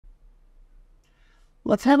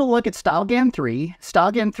Let's have a look at StyleGAN3.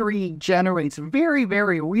 StyleGAN3 generates very,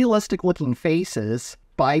 very realistic looking faces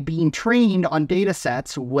by being trained on data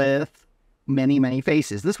sets with many, many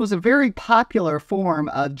faces. This was a very popular form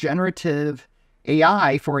of generative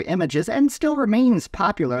AI for images and still remains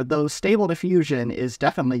popular, though Stable Diffusion is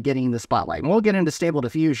definitely getting the spotlight. And we'll get into Stable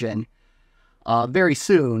Diffusion very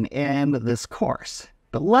soon in this course.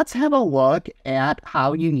 But let's have a look at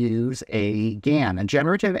how you use a GAN, a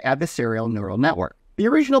Generative Adversarial Neural Network. The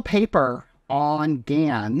original paper on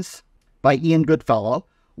GANs by Ian Goodfellow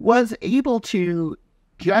was able to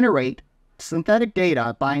generate synthetic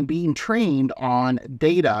data by being trained on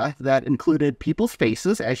data that included people's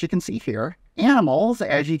faces, as you can see here, animals,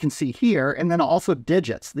 as you can see here, and then also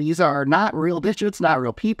digits. These are not real digits, not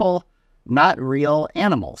real people, not real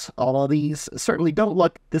animals. Although these certainly don't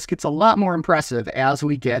look, this gets a lot more impressive as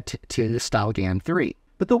we get to StyleGAN3.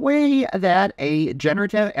 But the way that a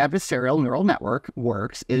generative adversarial neural network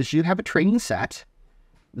works is you have a training set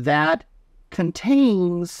that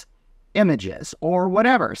contains images or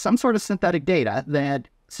whatever, some sort of synthetic data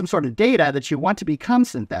that you want to become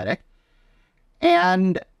synthetic.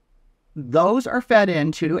 And those are fed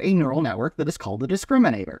into a neural network that is called a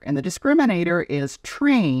discriminator. And the discriminator is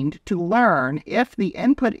trained to learn if the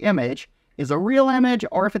input image is a real image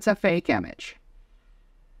or if it's a fake image.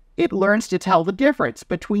 It learns to tell the difference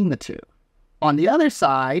between the two. On the other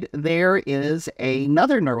side, there is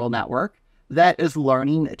another neural network that is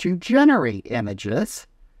learning to generate images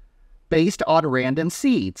based on random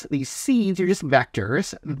seeds. These seeds are just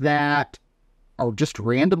vectors that are just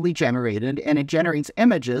randomly generated, and it generates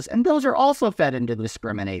images, and those are also fed into the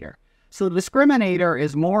discriminator. So the discriminator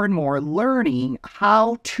is more and more learning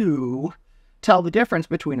how to tell the difference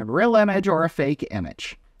between a real image or a fake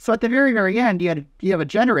image. So at the very, very end, you have a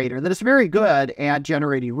generator that is very good at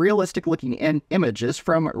generating realistic-looking images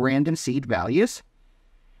from random seed values.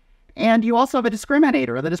 And you also have a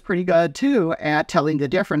discriminator that is pretty good, too, at telling the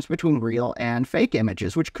difference between real and fake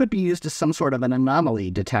images, which could be used as some sort of an anomaly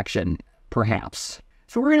detection, perhaps.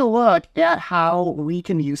 So we're going to look at how we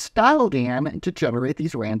can use StyleGAN to generate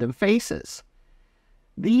these random faces.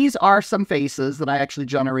 These are some faces that I actually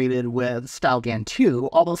generated with StyleGAN2,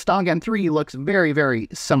 although StyleGAN3 looks very, very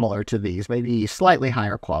similar to these, maybe slightly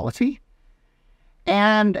higher quality.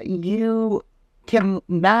 And you can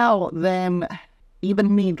now then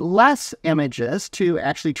even need less images to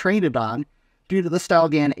actually train it on due to the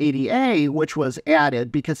StyleGAN ADA, which was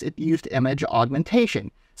added because it used image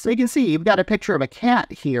augmentation. So you can see you've got a picture of a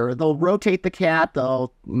cat here. They'll rotate the cat,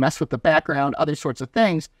 they'll mess with the background, other sorts of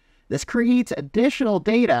things. This creates additional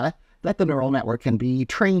data that the neural network can be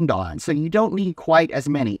trained on. So you don't need quite as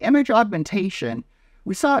many. Image augmentation,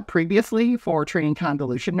 we saw it previously for training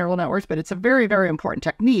convolution neural networks, but it's a very, very important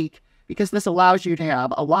technique because this allows you to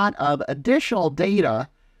have a lot of additional data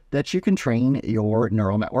that you can train your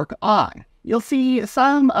neural network on. You'll see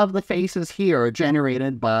some of the faces here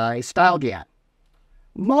generated by StyleGAN.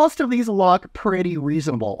 Most of these look pretty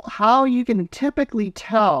reasonable. How you can typically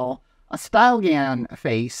tell a StyleGAN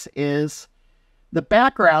face is the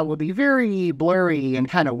background will be very blurry and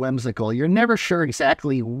kind of whimsical. You're never sure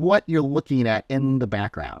exactly what you're looking at in the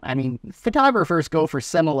background. I mean, photographers go for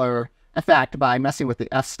similar effect by messing with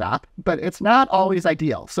the f-stop, but it's not always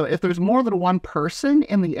ideal. So if there's more than one person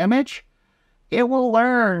in the image, it will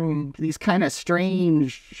learn these kind of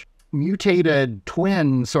strange mutated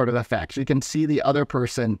twin sort of effects. You can see the other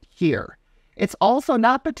person here. It's also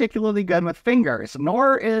not particularly good with fingers,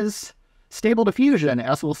 nor is Stable Diffusion,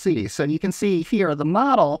 as we'll see. So you can see here the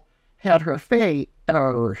model had her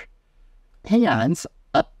hands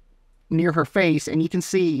up near her face, and you can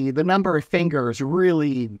see the number of fingers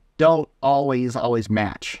really don't always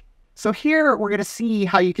match. So here we're going to see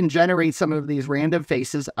how you can generate some of these random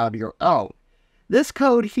faces of your own. This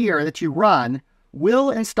code here that you run will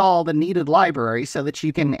install the needed library so that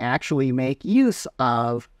you can actually make use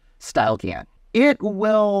of StyleGAN. It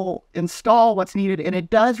will install what's needed, and it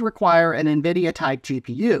does require an NVIDIA type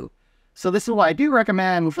GPU. So this is why I do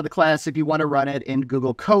recommend for the class, if you want to run it in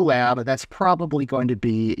Google Colab, that's probably going to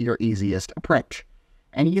be your easiest approach.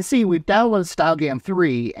 And you can see we've downloaded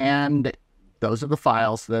StyleGAN3, and those are the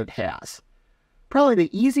files that it has. Probably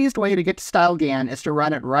the easiest way to get to StyleGAN is to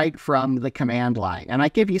run it right from the command line. And I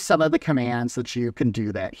give you some of the commands that you can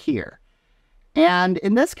do that here. And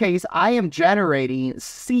in this case, I am generating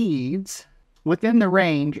seeds within the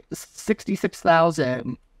range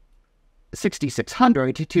 66,000,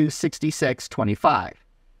 6,600 to 6,625.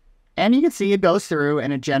 And you can see it goes through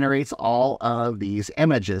and it generates all of these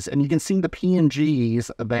images. And you can see the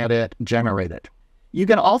PNGs that it generated. You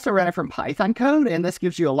can also run it from Python code, and this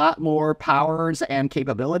gives you a lot more powers and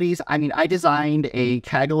capabilities. I mean, I designed a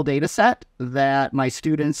Kaggle data set that my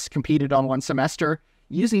students competed on one semester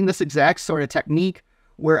using this exact sort of technique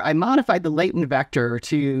where I modified the latent vector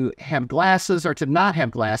to have glasses or to not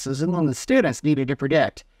have glasses, and then the students needed to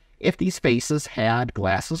predict if these faces had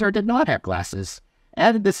glasses or did not have glasses.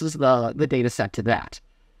 And this is the data set to that.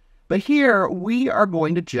 But here, we are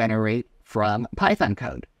going to generate from Python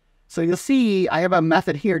code. So you'll see I have a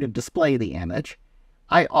method here to display the image.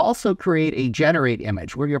 I also create a generate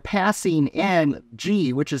image where you're passing in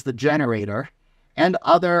G, which is the generator, and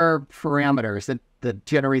other parameters that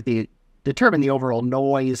determine the overall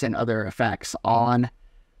noise and other effects on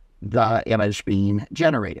the image being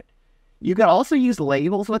generated. You can also use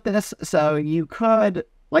labels with this. So you could,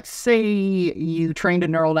 let's say you trained a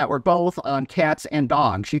neural network both on cats and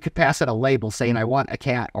dogs. You could pass it a label saying, I want a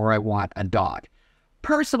cat or I want a dog.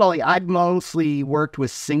 Personally, I've mostly worked with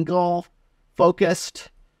single-focused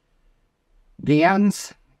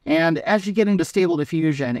GANs, and as you get into Stable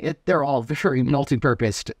Diffusion, they're all very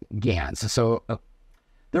multi-purpose GANs. So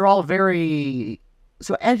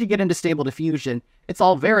so as you get into Stable Diffusion, it's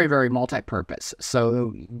all very, very multi-purpose.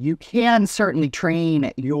 So you can certainly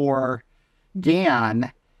train your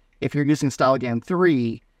GAN, if you're using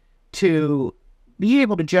StyleGAN3, to be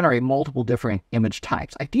able to generate multiple different image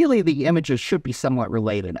types. Ideally, the images should be somewhat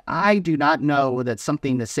related. I do not know that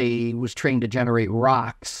something that, say, was trained to generate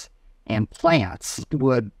rocks and plants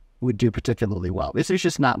would do particularly well. There's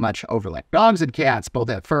just not much overlap. Dogs and cats both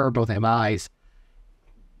have fur, both have eyes.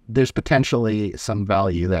 There's potentially some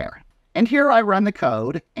value there. And here I run the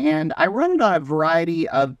code, and I run it on a variety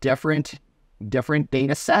of different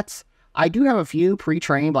data sets. I do have a few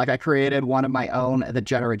pre-trained, like I created one of my own that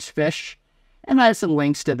generates fish, and I have some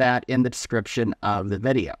links to that in the description of the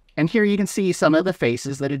video. And here you can see some of the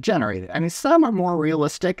faces that it generated. I mean, some are more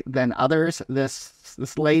realistic than others. This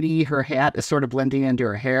lady, her hat is sort of blending into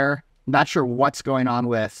her hair. Not sure what's going on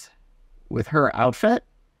with her outfit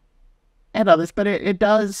and others, but it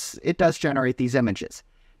does generate these images.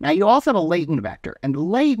 Now, you also have a latent vector, and the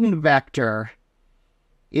latent vector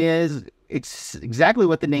it's exactly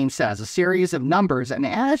what the name says, a series of numbers, and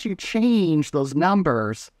as you change those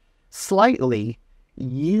numbers slightly,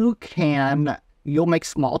 you'll make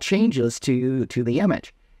small changes to the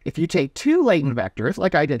image. If you take two latent vectors,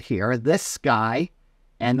 like I did here, this guy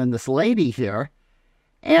and then this lady here,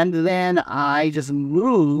 and then I just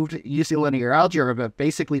moved, using linear algebra, but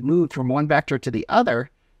basically moved from one vector to the other,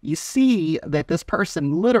 you see that this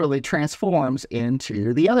person literally transforms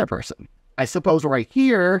into the other person. I suppose right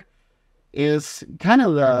here is kind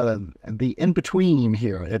of the in-between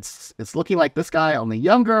here. It's looking like this guy, only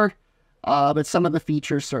younger, but some of the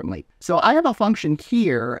features certainly. So I have a function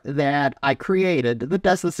here that I created that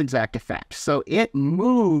does this exact effect. So it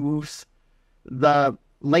moves the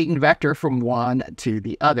latent vector from one to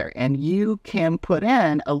the other, and you can put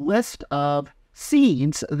in a list of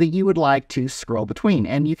seeds that you would like to scroll between,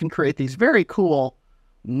 and you can create these very cool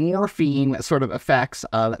morphing sort of effects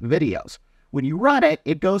of videos. When you run it,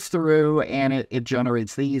 it goes through and it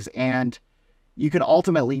generates these, and you can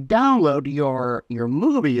ultimately download your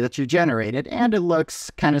movie that you generated, and it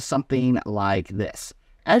looks kind of something like this.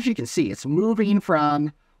 As you can see, it's moving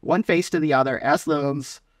from one face to the other as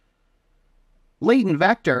those latent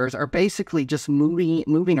vectors are basically just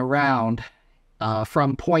moving around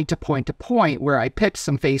from point to point to point, where I picked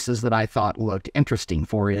some faces that I thought looked interesting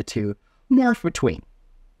for you to morph between.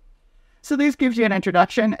 So this gives you an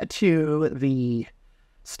introduction to the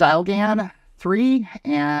StyleGAN3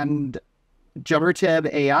 and Generative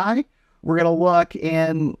AI. We're going to look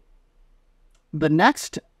in the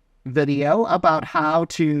next video about how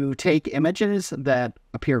to take images that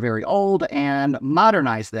appear very old and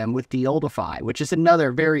modernize them with deoldify, which is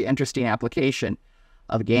another very interesting application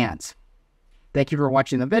of GANs. Thank you for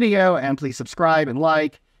watching the video, and please subscribe and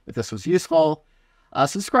like if this was useful.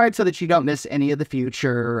 Subscribe so that you don't miss any of the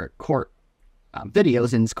future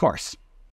videos in this course.